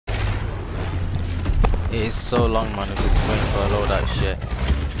It is so long, man, at this point for all that shit.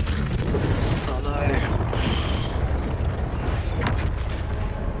 Oh no.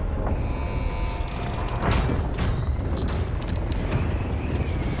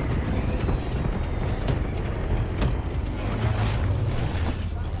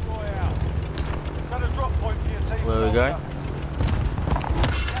 Where are we going?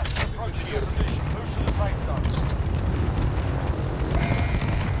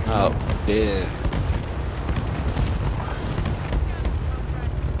 Oh dear.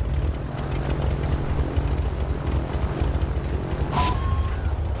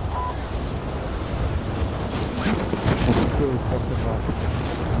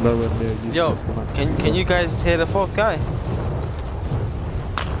 Yo, can you guys hear the fourth guy?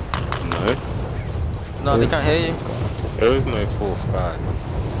 No. No, they can't hear you. There is no fourth guy.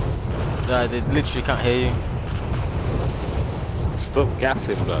 No, they literally can't hear you. Stop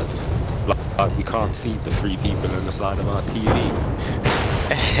gassing, blood. Like we can't see the three people on the side of our TV.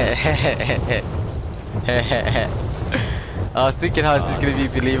 I was thinking how is this gonna be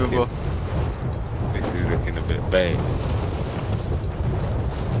believable. This is looking a bit vague.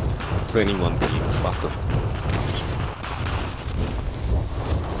 It's only one team, fuck them.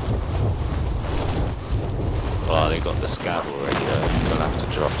 Oh, they got the scab already though. We'll have to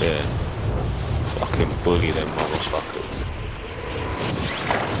drop in. Fucking bully them motherfuckers.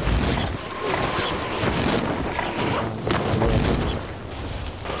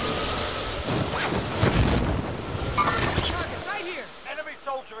 Right here! Enemy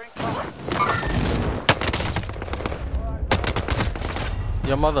soldier incoming!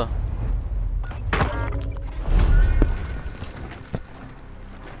 Your mother.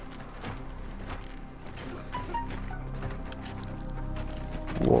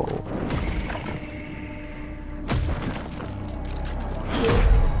 Whoa.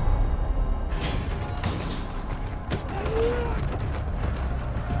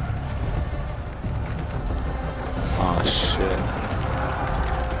 Oh shit.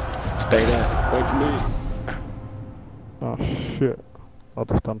 Stay there, wait for me. Oh shit. I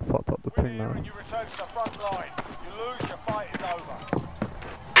just done fucked up the thing now. When you return to the front line, you lose, your fight is over.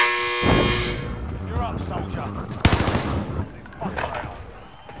 You're up, soldier. Fuck around.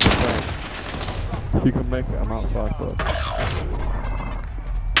 If you can make it, I'm outside, bro.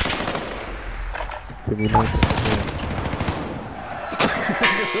 Can you make it?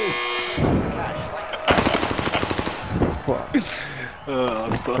 Fuck. Oh, I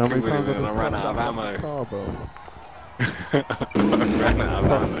was fucking with him and I ran out of ammo. Car, bro. I ran out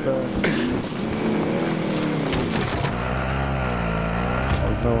of ammo. I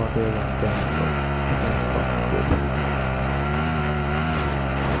have no idea what I'm doing, so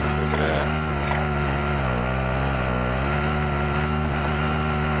Yeah.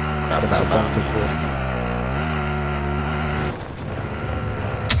 Grab that bounty.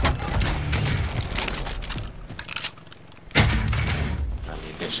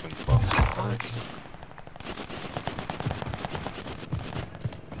 Ammunition box, nice.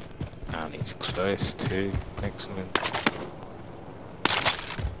 And it's close too, excellent.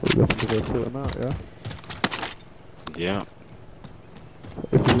 we have to go sort them out, yeah? Yeah,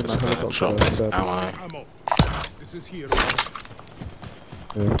 If you're in just that gonna drop this ammo. Ammo. This is here.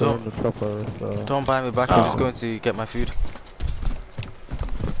 Yeah, if they're in the chopper, so... Don't buy me back, I'm just going to get my food.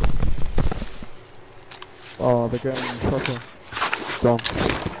 Oh, they're getting in the chopper. Gone.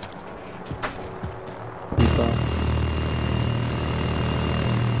 He's down.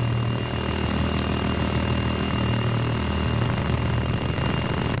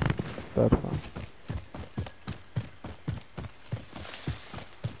 Dead, man.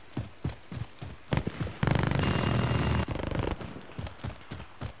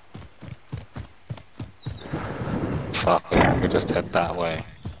 Fuck it, we just head that way.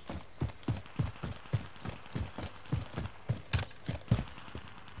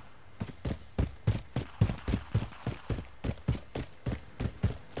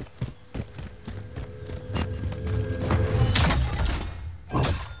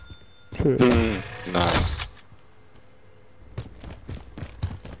 Nice.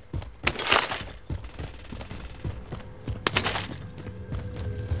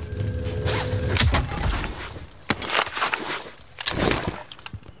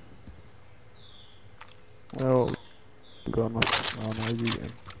 Oh, gone off. Oh no, you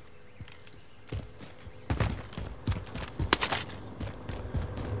eating.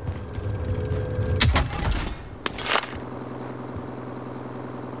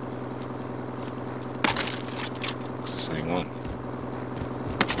 It's the same one.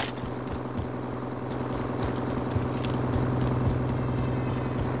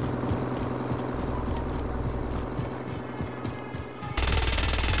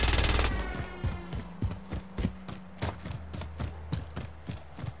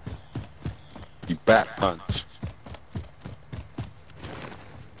 back punch.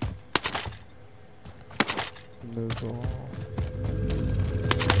 There's all...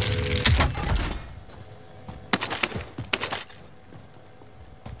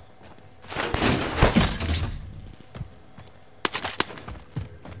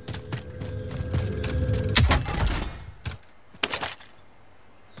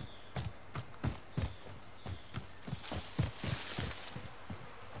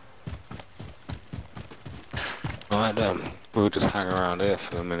 Right then, we'll just hang around here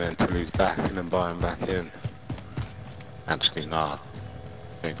for a minute until he's back and then buy him back in. Actually, nah.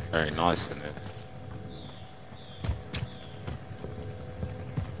 I think very nice in it.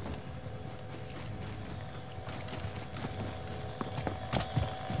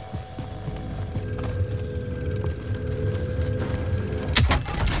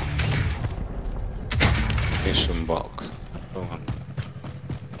 Mission box. Go on.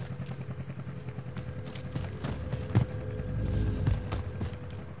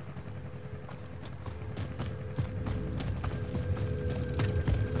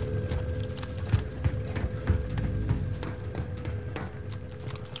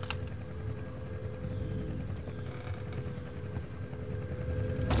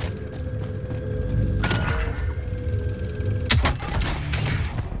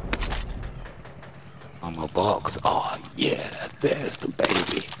 On my box. Oh yeah, there's the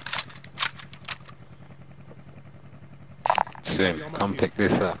baby. Sim, come pick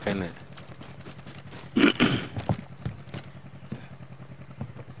this up, innit?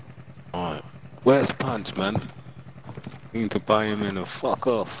 Alright, where's Punch, man? You need to buy him in and fuck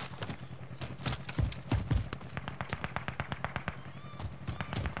off.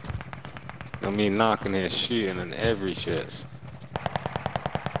 I mean, knocking here, shooting and every shit.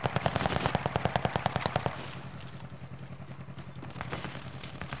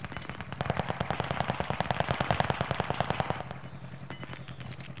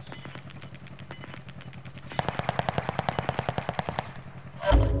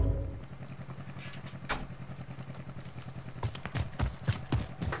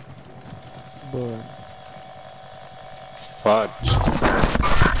 But... Fudge.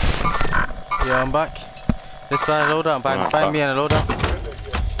 Yeah, I'm back. Let's buy a loadout. Buy me and a loadout.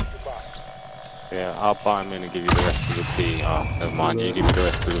 Yeah, I'll buy him in and give you the rest of the P. Oh, never mind, you give me the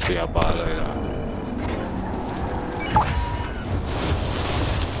rest of the P, I'll buy it later.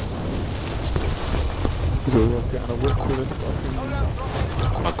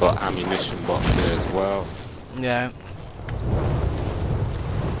 I've got ammunition box here as well. Yeah.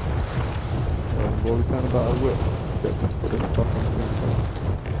 What we talking about a whip? What is fucking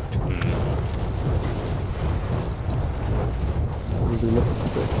really looking to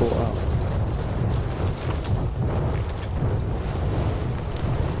get caught out.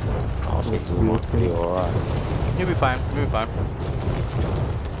 I think we might be alright. You'll be fine. You'll be fine.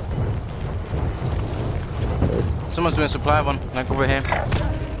 Someone's doing supply one, like over here.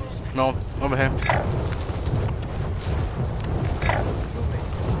 No, over here.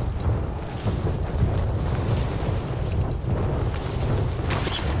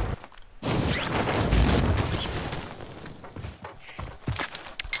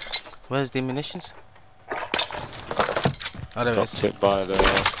 Where's the munitions? Oh, there it Dropped is. it by the...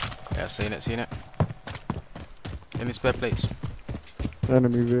 Yeah, seen it. Any spare plates?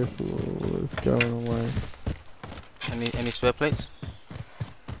 Enemy vehicle is going away. Any spare plates?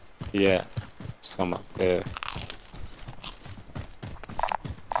 Yeah, some up there.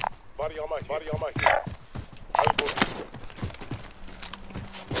 Body on my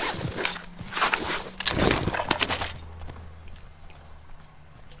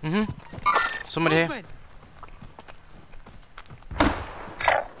Somebody here. Movement.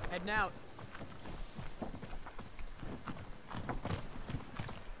 Heading out.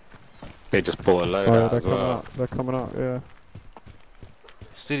 They just bought a load Oh, yeah, out they're as coming well. out. They're coming out, yeah.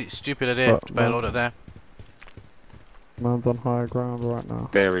 Stupid idea to buy a man. loadout there. Man's on higher ground right now.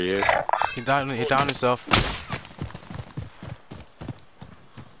 There he is. He downed himself.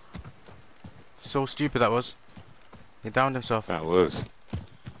 So stupid that was. He downed himself. That was.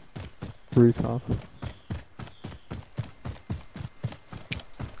 Retard.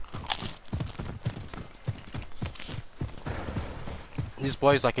 This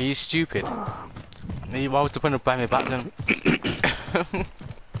boy's like, are you stupid? Why was the point of buying me back then?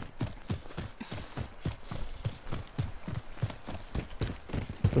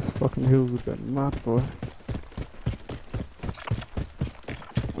 This fucking hill's a bit mad, boy.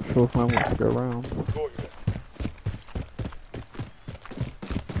 Not sure if man wants to go around.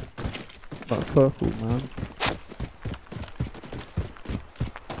 That circle, man.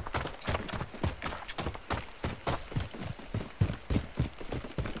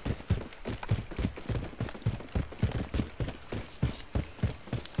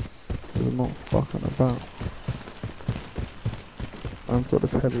 You're not fucking about. I've got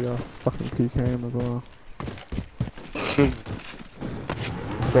this heavy ass fucking PKM as well.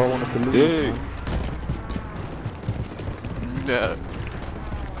 So I wanted to lose, Dude. man. No.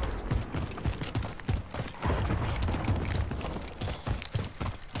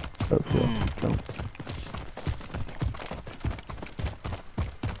 Hopefully I can jump.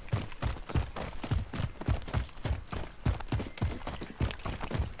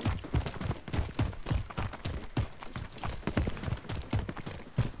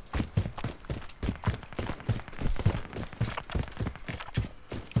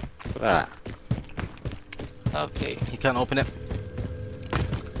 That. Okay, you can't open it.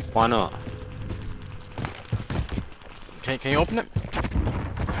 Why not? Can you open it?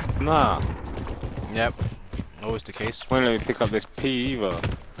 Nah. Yep. Always the case. Won't let me pick up this P either.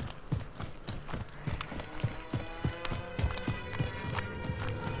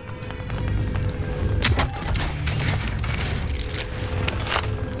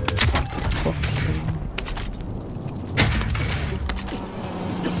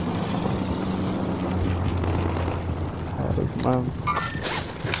 Oh, these mans.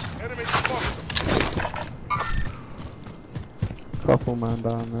 Enemy spotted. Couple man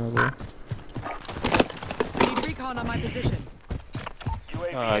down there, bro. Need recon on my position.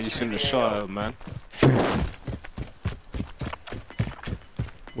 UAV Ah, you shouldn't have shot her, man.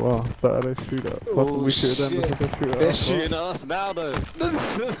 Wow, better they shoot at. Why don't we shoot at them because they shoot at They're us, bro? shooting at us now, though.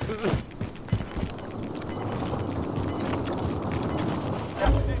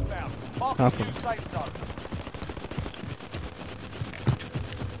 Gas is inbound. Mark the Happen. new safe zone.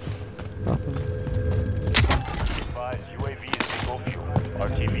 Happens. Advise UAV is single fuel.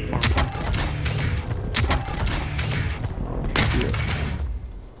 RTV for Yeah.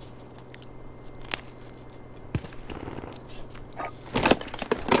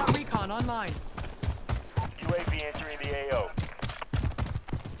 Got recon online. UAV entering the AO.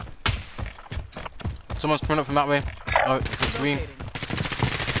 Someone's coming up from that way. Oh, green. Locating.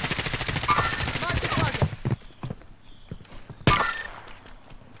 Mark the target.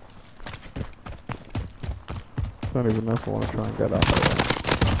 Don't even know if I want to try and get out there.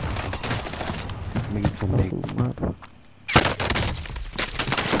 That's all mad.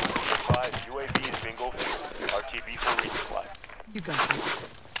 Advise UAV is single fuel. RTV for resupply. You got this.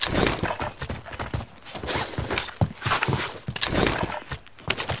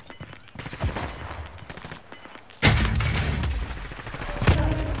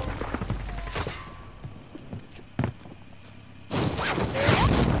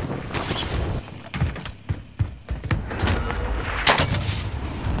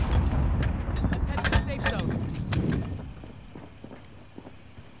 Let's head to the safe zone.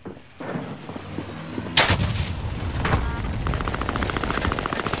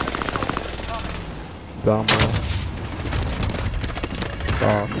 Down there.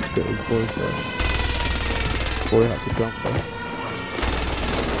 Oh shit, his boy's there. Boy had to jump there.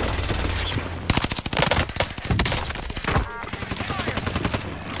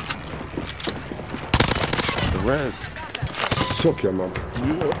 The res. Suck your mum.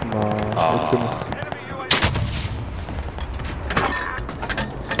 Nah, it's gonna... Enemy UAV.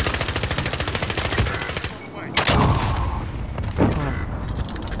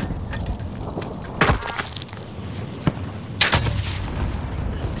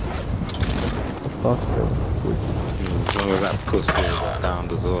 Fuck it. As long as that pussy got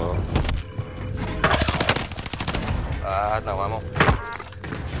downed as well. No ammo.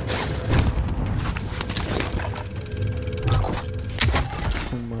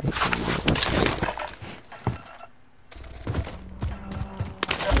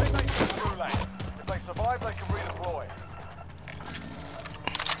 If they survive, they can redeploy.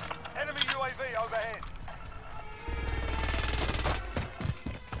 Enemy UAV overhead.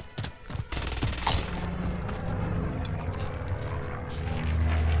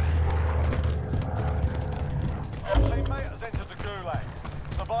 Your teammate has entered the gulag.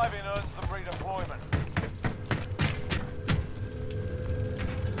 Surviving earns them redeployment.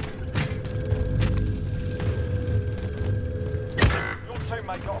 Your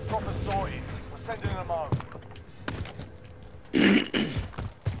teammate got a proper sorting. We're sending them home.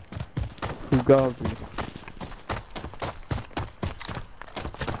 Fugazi.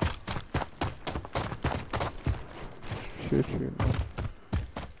 Shit, you know.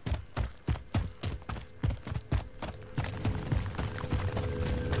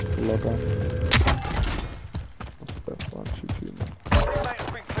 Log on. What's the best one? Shoot you, man. Teammate has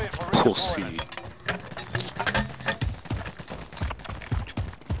been cleared for Pussy. redeployment.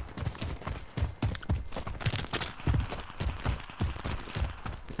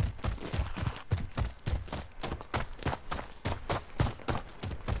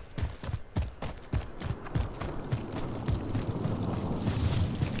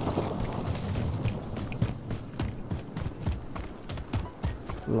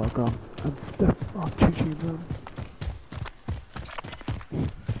 Log on. And step. Oh, GG, man.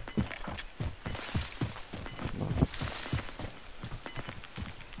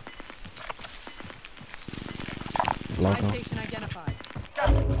 Buy Log on. station identified. Gas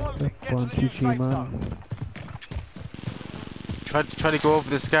is closing. Step Get one, to the new GG, safe man. zone. Try to go over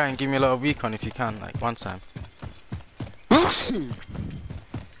this guy and give me a little recon if you can, like one time.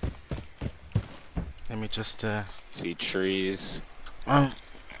 Let me just See trees, no.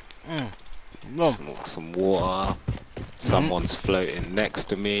 some water. Someone's floating next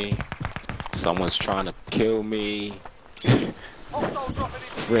to me. Someone's trying to kill me. Hostile dropping into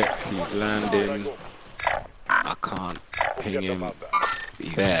Frick, he's landing. I can't ping him.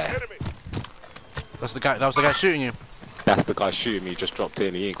 There. That's the guy. That was the guy shooting you. That's the guy shooting me. Just dropped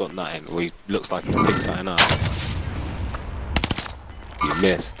in. He ain't got nothing. Well, he looks like he's picked something up. You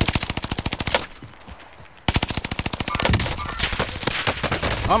missed.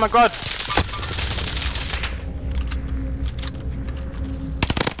 Oh my god!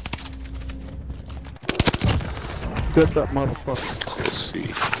 Get that motherfucker. Let's see.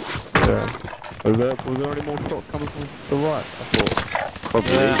 Yeah. Was there any more shots coming from the right? I thought.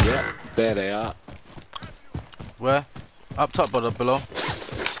 Probably. Yeah. Yeah. There they are. Where? Up top or below?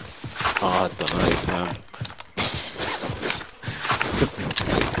 Oh, I don't know, fam.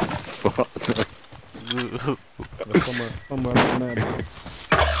 Fuck. Somewhere around there.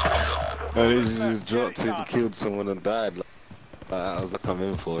 And he just dropped it and killed someone and died. Like, that was like I'm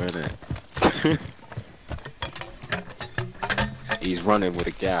in for, innit? He's running with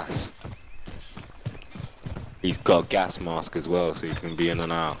a gas. He's got a gas mask as well, so he can be in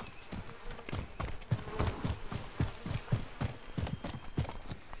and out.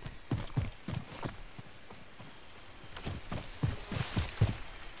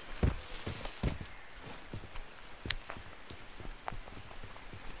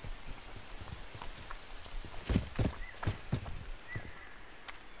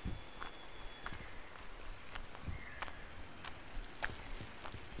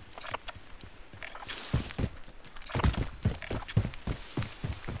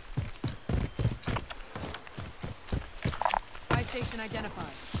 Buy station identified.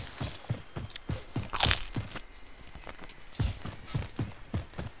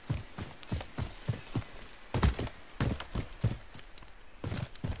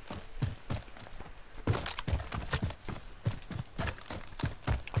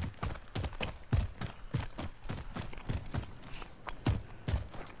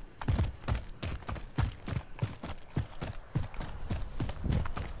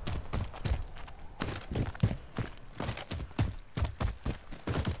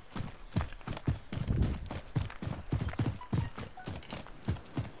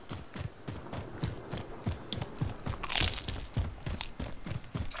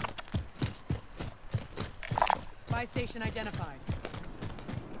 Buy station identified.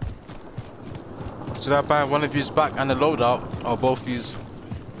 Should I buy one of you's back and the loadout, or both you's?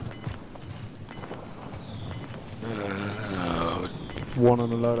 One on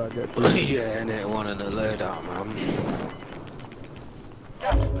the loadout, get two. Yeah, innit, one in the loadout, man.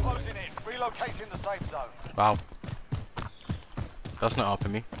 gas is closing in. Relocating the safe zone. Wow. That's not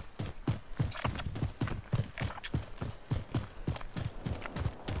helping me.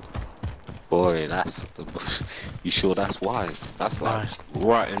 Boy, that's... You sure that's wise? That's like Nice.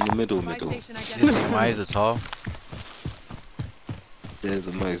 right in the middle. Buy station You see identified. my eyes at all? There's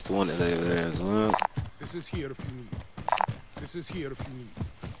the most wanted over there as well. This is here if you need. This is here if you need.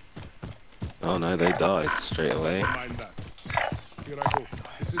 Oh no, they died straight away. Mind that. Here I go.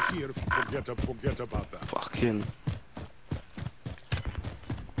 This is here if you forget about that. Fucking...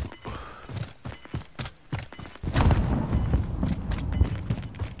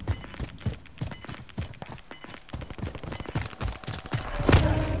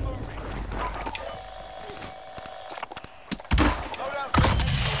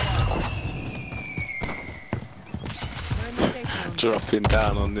 We're in the safe zone. Dropping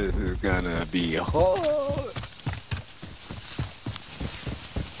down on this is gonna be hard.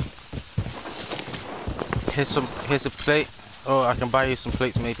 Here's a plate. Oh, I can buy you some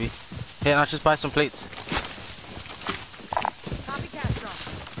plates maybe. Here, I'll just buy some plates. Copycat drop.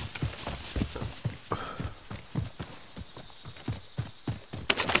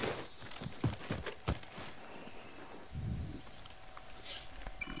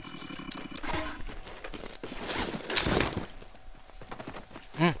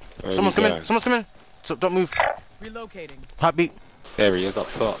 Where Someone's we coming. going? Someone's coming. So, don't move. Relocating. Heartbeat. There he is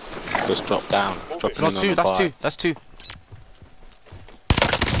up top. Just drop down. Dropping No, in on two. the That's bar. two. That's two.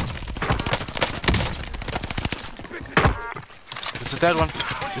 It's the third one.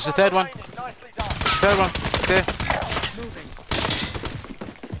 It's the third one. Nicely done. Third one. It's here. Moving.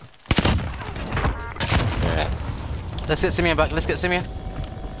 Yeah. Let's get Simeon back. Let's get Simeon.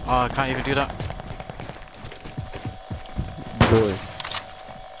 Oh, I can't even do that. Boy.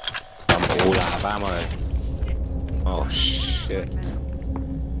 I'm all out of ammo. Oh shit.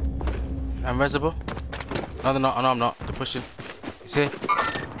 I'm resible. No, they're not. Oh, no, I'm not. They're pushing. He's here.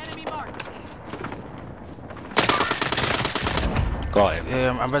 Enemy marked. Got him.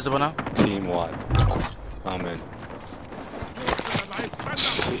 Yeah, I'm resible now. Team wide. I'm in.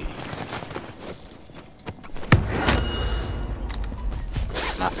 Jeez.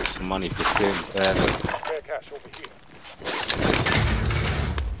 That's money for Sim. There. Spare cash over here.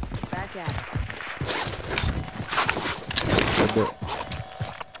 Back at it. A bit.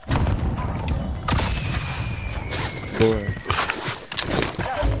 Boy.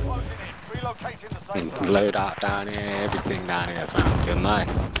 Gas is closing in. Relocating the safe zone. Load out down here, everything down here, fam. You're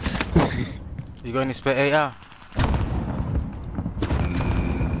nice. You got any spare AR?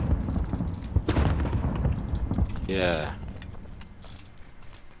 Yeah.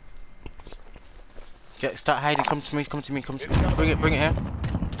 Start hiding. Come to me. Come to me. Come to me. Bring it here.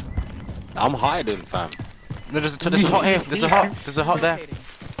 I'm hiding, fam. No, there's a hot here. There's a hot. There's a hot there. Locating.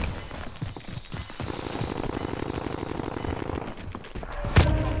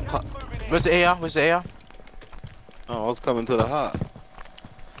 Where's the AR? Where's the AR? Oh, I was coming to the hut.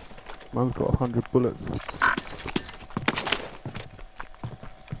 Man's got 100 bullets.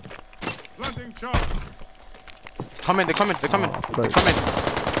 Landing charge. Come in. They're coming. They're coming. Oh, They're great. coming.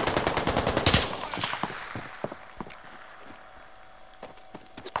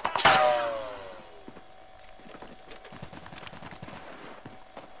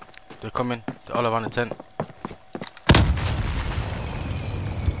 They're coming. They're all around the tent.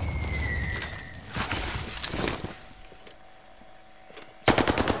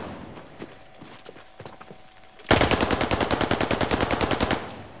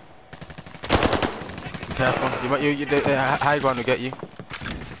 Be careful. The high ground will get you.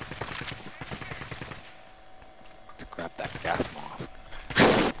 To grab that gas mask.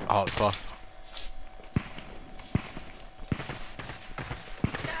 Oh, fuck.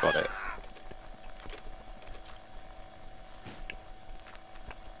 Got it.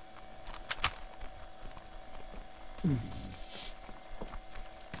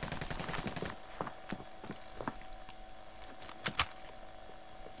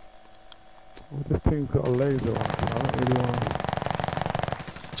 Well, this team's got a laser on, so I don't really want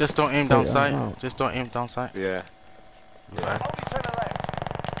to... Just don't aim down Yeah, sight. no. Just don't aim down sight. Yeah. Okay. Only 10 are left.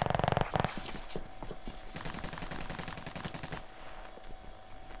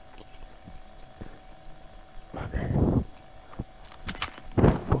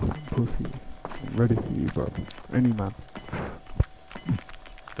 Fucking pussy. I'm ready for you, bro. Any man.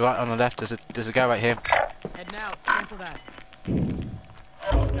 Right on the left. There's a guy right here. Heading out. Cancel that.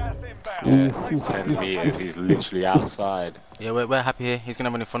 Got gas inbound. Yeah. Safe zone 10 meters, he's literally outside. Yeah, we're happy here. He's gonna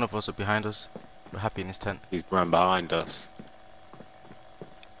run in front of us or behind us. We're happy in his tent. He's run behind us.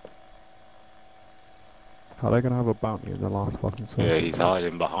 How are they gonna have a bounty in the last fucking circle? Yeah, he's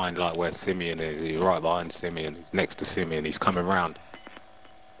hiding behind like where Simeon is. He's right behind Simeon. He's next to Simeon. He's coming round.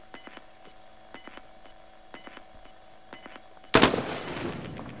 He's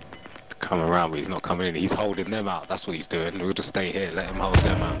coming around, but he's not coming in. He's holding them out. That's what he's doing. We'll just stay here. Let him hold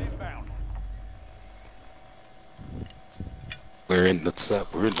them out. inbound. We're in the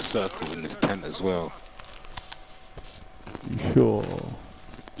circle in this tent as well. You sure?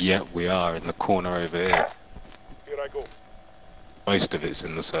 Yep, we are in the corner over here. Here I go. Most of it's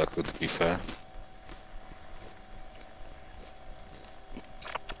in the circle, to be fair.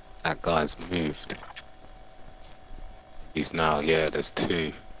 That guy's moved. He's now, yeah, there's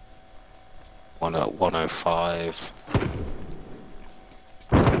two. One at 105.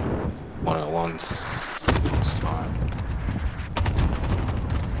 One at 165.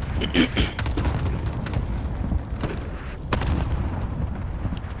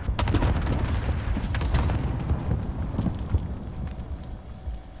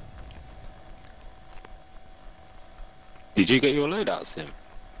 Did you get your loadout, Sim?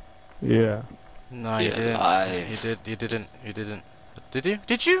 Yeah. No, you Yeah, didn't. live. You didn't. You didn't. Did you?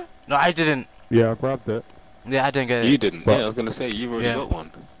 Did you? No, I didn't. Yeah, I grabbed it. Yeah, I didn't get it. You didn't? But- Yeah, I was gonna say, you've already Yeah. got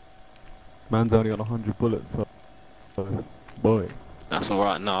one. Man's only on 100 bullets, so... Boy. That's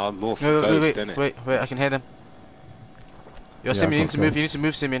alright, no, I'm more for Wait, Ghost, innit? wait, I can hear them. Yo, Yeah, Simeon, I you need to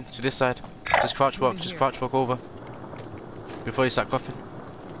move Simeon to this side. Just crouch walk, Moving just here. crouch walk over. Before you start coughing.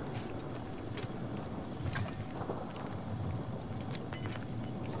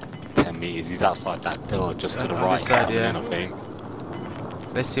 10 meters, he's outside that door, just to the On right, this side, coming yeah. in, I think.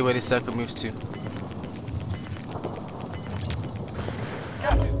 Let's see where this circle moves to.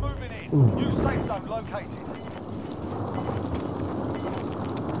 Gas is moving in. New safe zone located.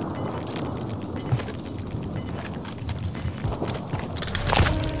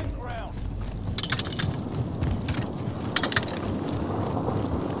 Ground.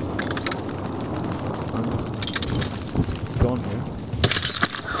 Gone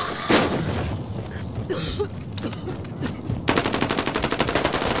here.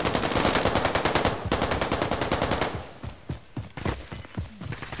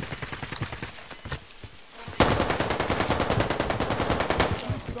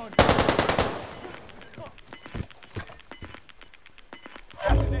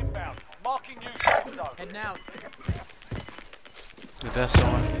 Gas is inbound. Marking new safe zone. Heading out. Is there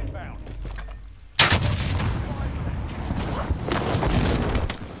someone? Inbound.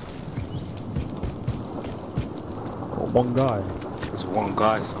 Oh, one guy. There's one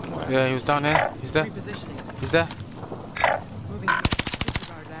guy somewhere. Yeah, he was down here. He's there. Repositioning. He's there. Moving.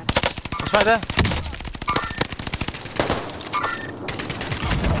 Disregard that. He's right there.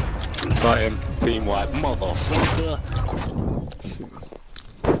 Got him. Team wipe. Motherfucker.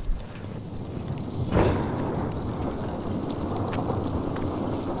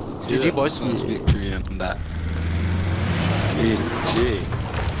 GG boys. First victory and that. GG.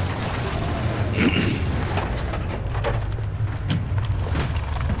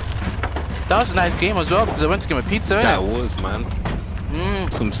 That was a nice game as well because I went to give him a pizza, That innit? was, man.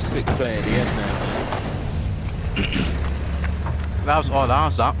 Some sick play at the end there, man. That was all that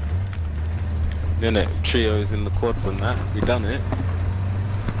was that. Then it trios in the quads and that. We done it.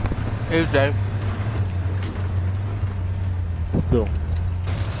 It was dope. Still.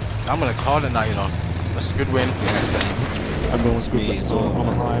 I'm gonna call it now, you know. That's a good win. Yeah, same. Everyone's It's me good. as well. On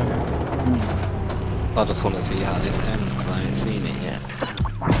a high. I just want to see how this ends because I ain't seen it yet.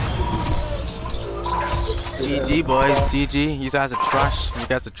 GG boys, GG. You guys are trash. You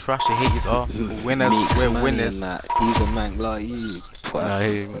guys are trash. I hate you all. Winners, Meeks, we're man, winners. and that. Even man like you.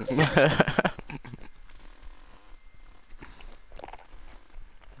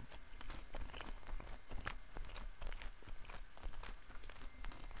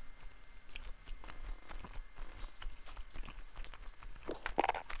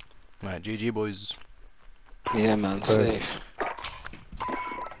 Right, GG boys. Yeah, man, safe.